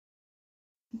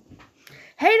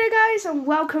Hey there guys, and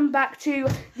welcome back to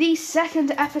the second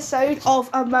episode of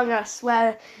Among Us,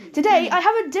 where today I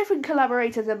have a different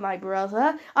collaborator than my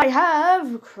brother. I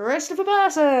have Christopher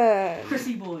Burson.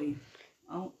 Chrissy boy.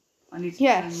 Oh, I need to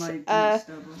turn my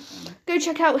go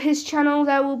check out his channel.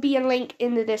 There will be a link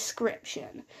in the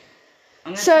description.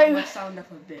 I'm going to turn my sound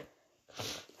up a bit.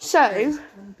 So,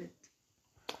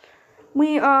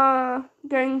 we are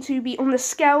going to be on the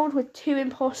Skeld with 2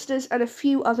 imposters and a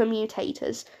few other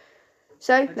mutators.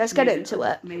 So, let's get into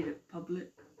it. Made it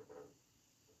public.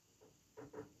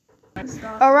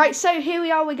 Alright, so here we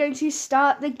are. We're going to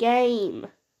start the game.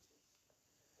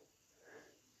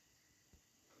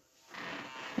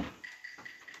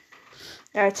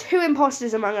 There are 2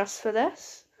 imposters among us for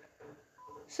this.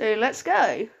 So, let's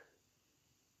go.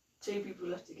 2 people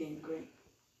left the game, great.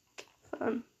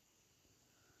 Fun.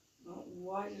 Well,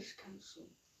 why just cancel?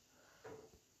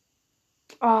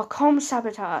 Oh, comm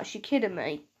sabotage. You kidding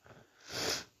me?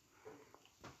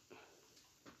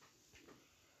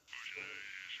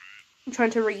 I'm trying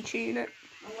to retune it.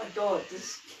 Oh my god,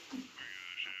 this...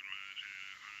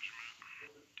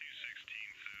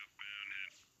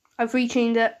 I've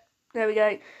retuned it. There we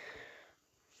go.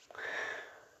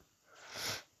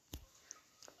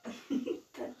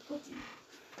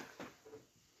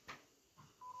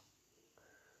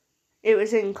 It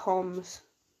was in comms.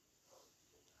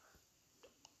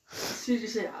 As soon as you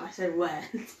said it, I said where?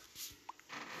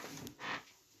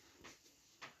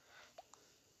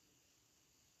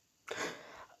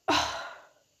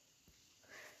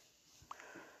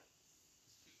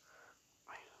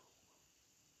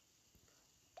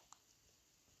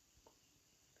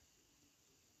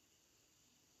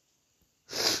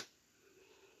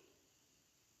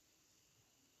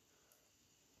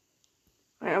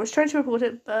 I was trying to report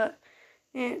it, but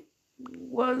it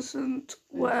wasn't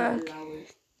working.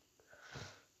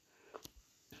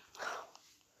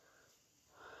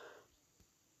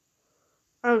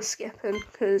 I'm skipping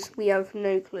because we have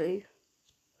no clue.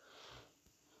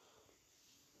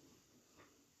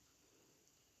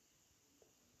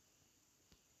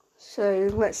 So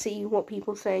let's see what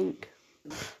people think.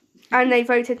 And they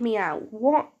voted me out.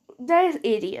 What? They're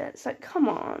idiots. Like, come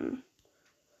on.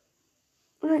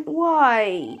 Like,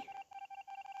 why?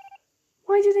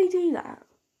 Why did they do that?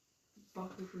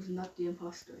 Barkruf was not the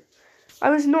imposter. I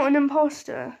was not an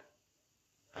imposter.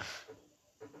 If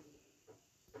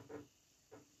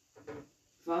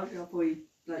I was, I'll probably,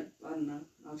 like, I don't know,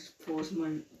 I'll just pause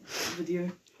my video.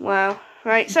 Wow.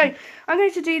 Right, so I'm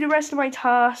going to do the rest of my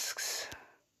tasks.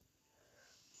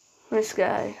 Let's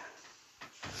go.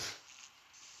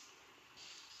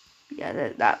 Yeah,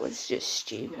 that was just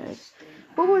stupid.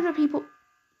 What were the people...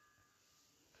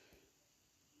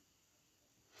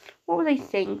 What were they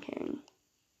thinking?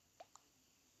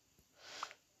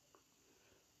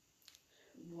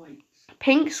 White.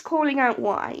 Pink's calling out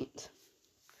white.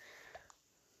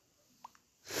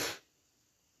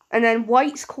 And then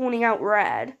white's calling out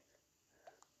red.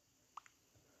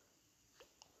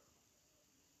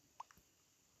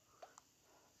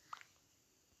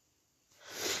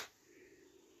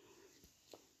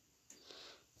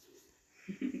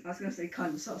 I was going to say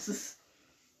kind of sauces.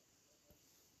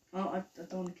 Oh, I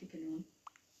don't want to kick anyone.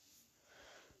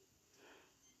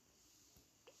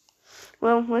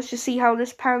 Well, let's just see how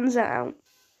this pans out.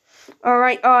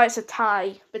 Alright, oh, it's a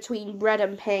tie between red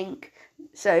and pink.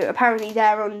 So apparently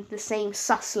they're on the same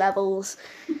sus levels.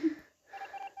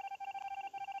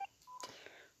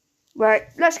 Right,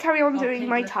 let's carry on doing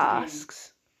my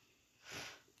tasks.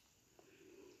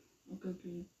 I'll go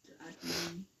to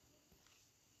admin.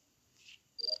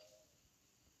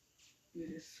 Do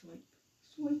this swipe.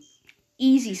 Swipe.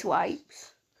 Easy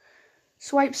swipes.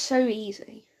 Swipe's so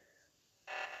easy.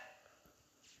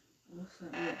 What's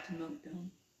that look to meltdown?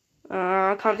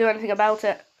 I can't do anything about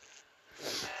it.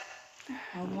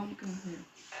 Oh, one go here.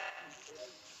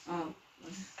 Oh, I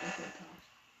just got that task.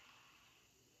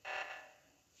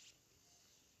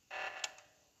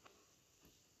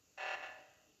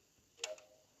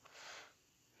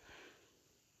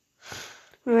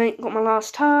 Right, got my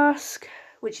last task,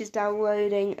 which is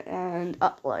downloading and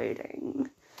uploading.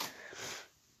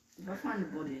 If I find a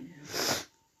body in here.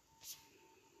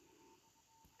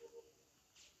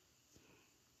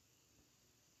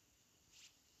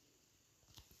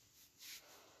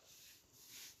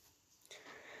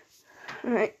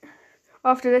 Right,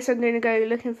 after this I'm going to go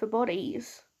looking for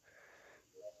bodies.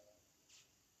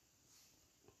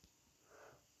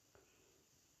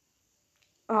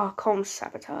 Oh, comms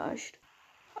sabotaged.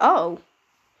 Oh.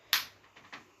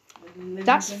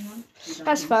 That's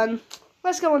fun.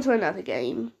 Let's go on to another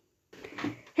game.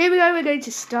 Here we go, we're going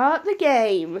to start the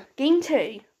game. Game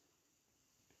 2.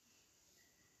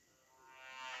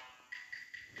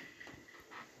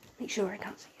 Make sure I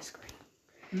can't see your screen.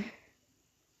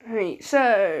 Hmm? Alright,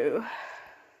 so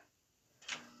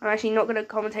I'm actually not going to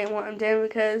commentate on what I'm doing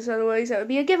because otherwise that would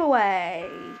be a giveaway.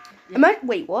 Yeah.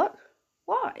 Wait, what?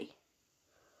 Why?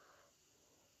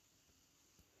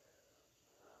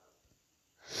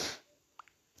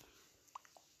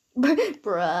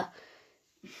 Bruh.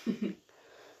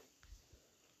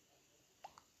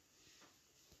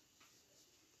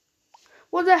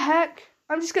 What the heck?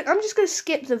 I'm just gonna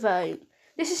skip the vote.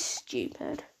 This is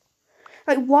stupid.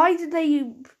 Like, why did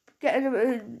they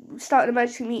start an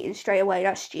emergency meeting straight away?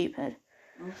 That's stupid.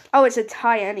 Oh, it's a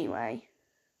tie anyway.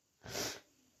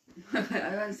 I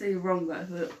don't say you're wrong, but I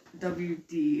thought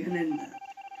WD and then that.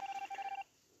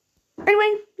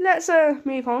 Anyway, let's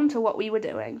move on to what we were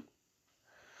doing.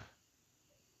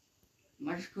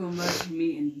 Magical emergency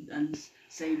meeting and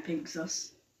say pink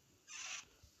sus.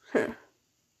 Huh.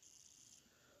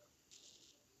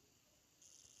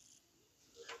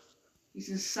 He's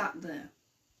just sat there.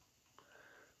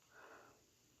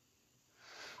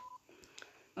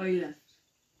 Oh, you left.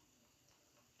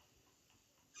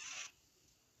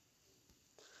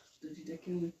 Did you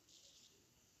kill me?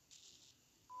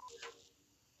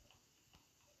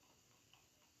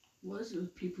 What is it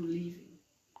with people leaving?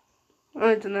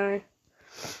 I don't know.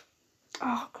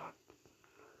 Oh god.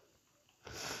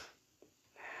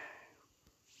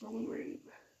 Wrong room.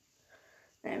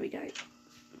 There we go.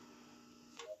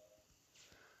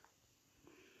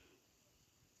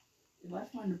 If I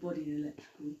find a body in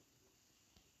electrical.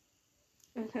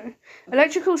 Okay.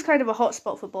 Electrical's kind of a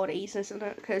hotspot for bodies, isn't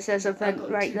it? Because there's a vent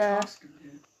right there.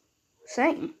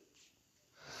 Same.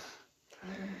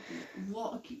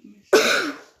 What? I keep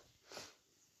missing.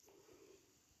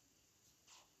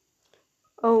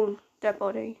 Oh, dead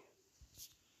body.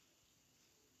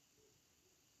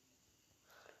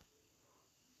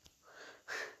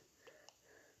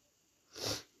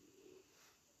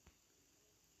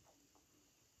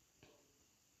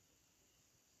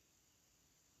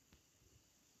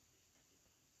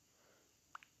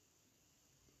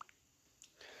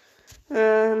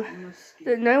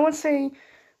 No one's saying.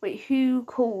 Wait, who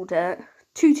called it?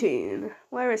 Tutoon.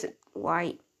 Where is it?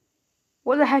 White.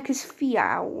 What the heck is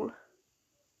Fial?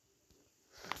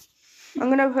 I'm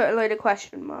gonna put a load of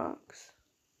question marks.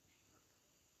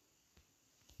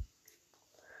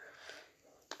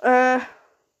 I'm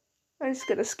just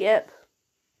gonna skip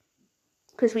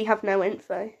because we have no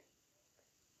info.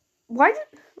 Why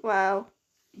did? Wow.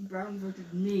 Brown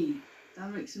voted me.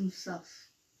 That makes him sus.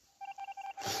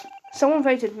 Someone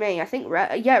voted me. I think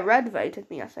red. Yeah, red voted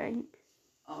me. I think.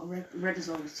 Oh, red is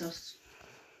always sus.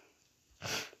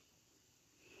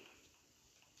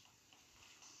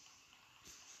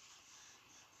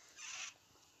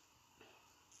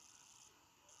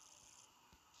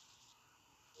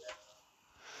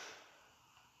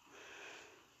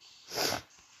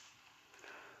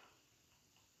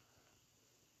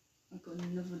 I've got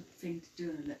another thing to do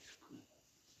in electrical.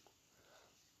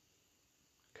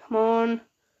 Come on.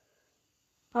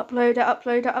 Upload it,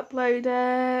 upload it, upload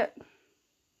it.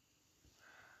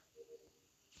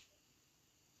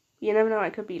 You never know, I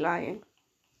could be lying.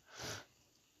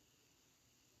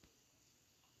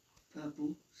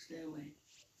 Purple, stay away.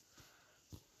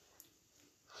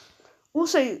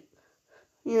 Also, you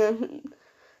know,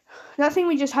 that thing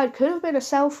we just had could have been a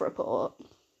self-report.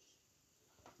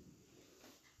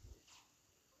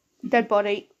 Dead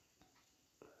body.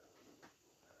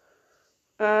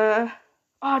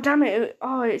 Oh, damn it.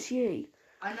 Oh, it's you.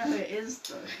 I know it is,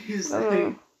 though.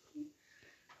 So.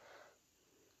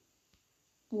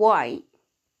 White.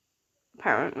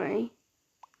 Apparently.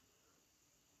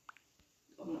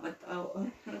 I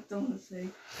don't want to say.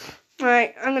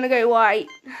 Right, I'm going to go white.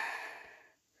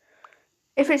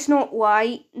 If it's not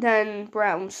white, then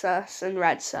brown sus and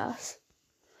red sus.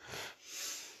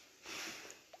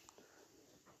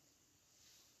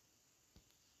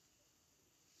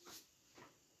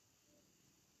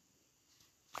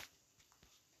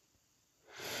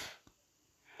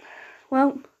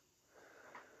 Well,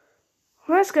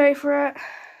 let's go for it.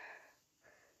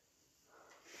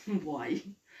 Why?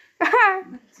 I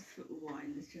meant to put why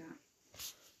in the chat.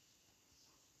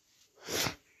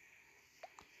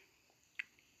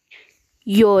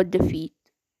 Your defeat.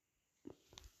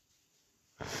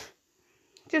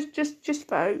 Just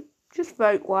vote. Just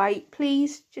vote white,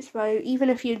 please. Just vote. Even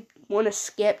if you want to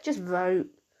skip, just vote.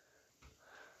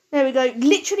 There we go.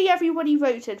 Literally everybody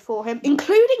voted for him,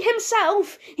 including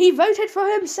himself. He voted for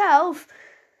himself.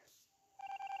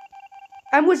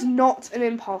 And was not an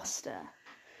imposter.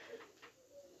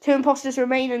 2 imposters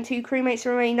remain and 2 crewmates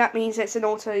remain. That means it's an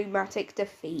automatic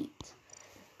defeat.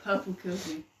 Purple killed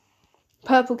me.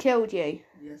 Purple killed you.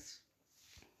 Yes.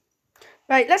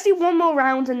 Right, let's do one more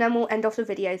round and then we'll end off the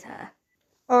video there.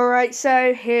 Alright,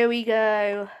 so here we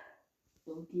go.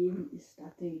 The game is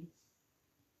starting.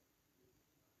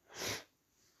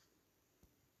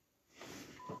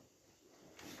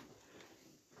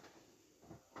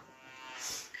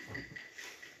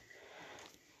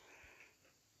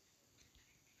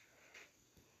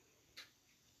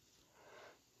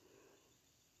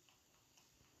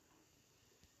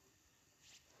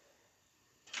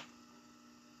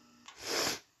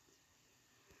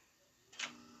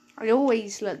 I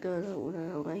always look good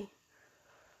early.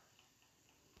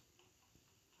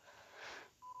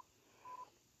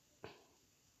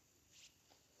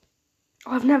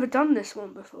 I've never done this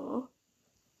one before.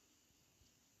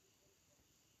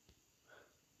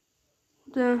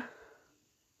 Oh,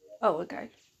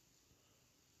 okay.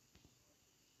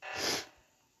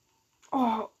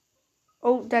 Oh,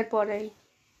 dead body.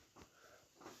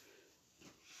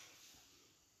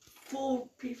 4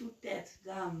 people dead.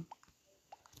 Damn.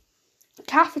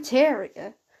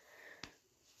 Cafeteria.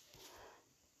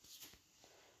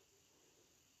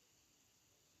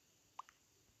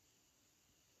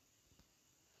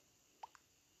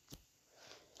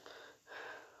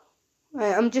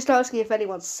 Right, I'm just asking if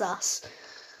anyone's sus.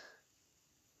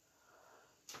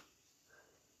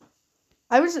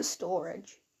 I was at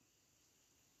storage.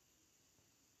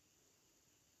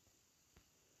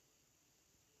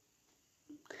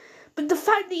 But the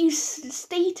fact that you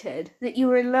stated that you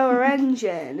were in lower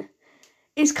engine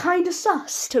is kind of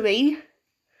sus to me.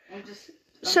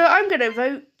 So I'm going to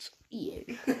vote you.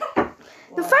 The fact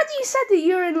that you said that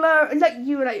you're in lower... Like,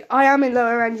 you were like, I am in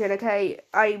lower engine, okay?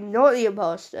 I'm not the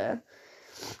imposter.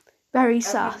 Very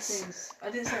sus.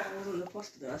 I didn't say I wasn't the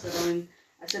imposter though.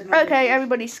 I said okay,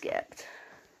 everybody skipped.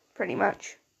 Pretty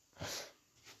much.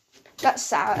 That's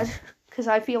sad. Because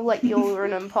I feel like you're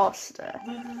an imposter.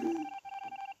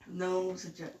 No one was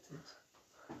ejected.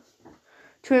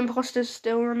 2 imposters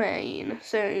still remain.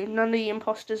 So none of the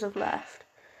imposters have left.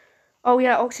 Oh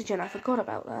yeah, oxygen. I forgot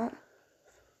about that.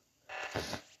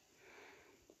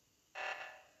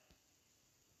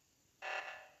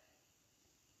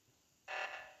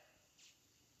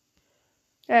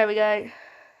 There we go.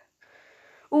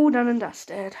 All done and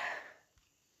dusted.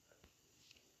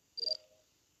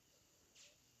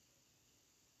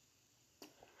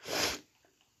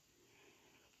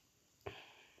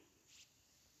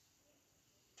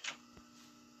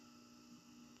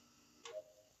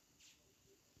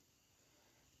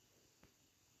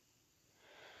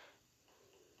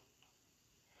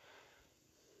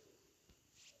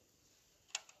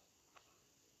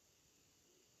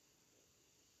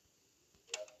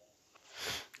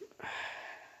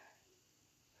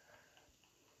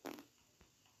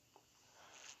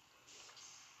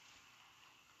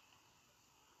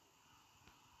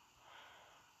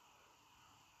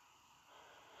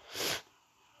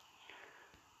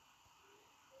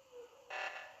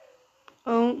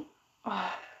 Oh.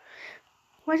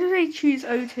 Why did they choose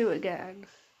O2 again?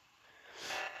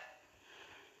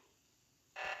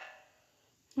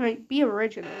 Like, be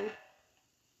original.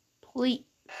 Please.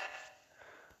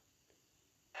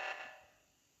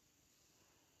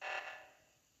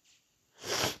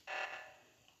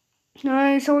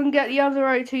 No, someone get the other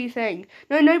O2 thing.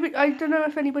 No, but I don't know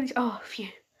if anybody's... Oh, phew.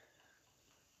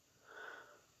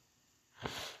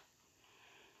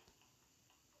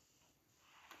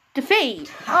 Defeat.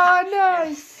 Oh, no.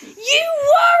 Yes. You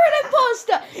were an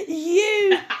imposter.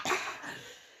 You...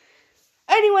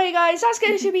 Anyway, guys, that's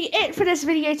going to be it for this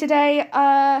video today.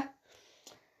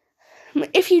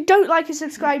 If you don't like and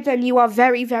subscribe, then you are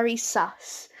very, very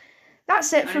sus.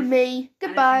 That's it from me.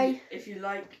 Goodbye. If you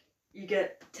like, you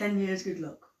get 10 years good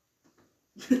luck.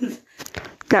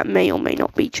 That may or may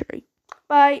not be true.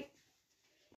 Bye.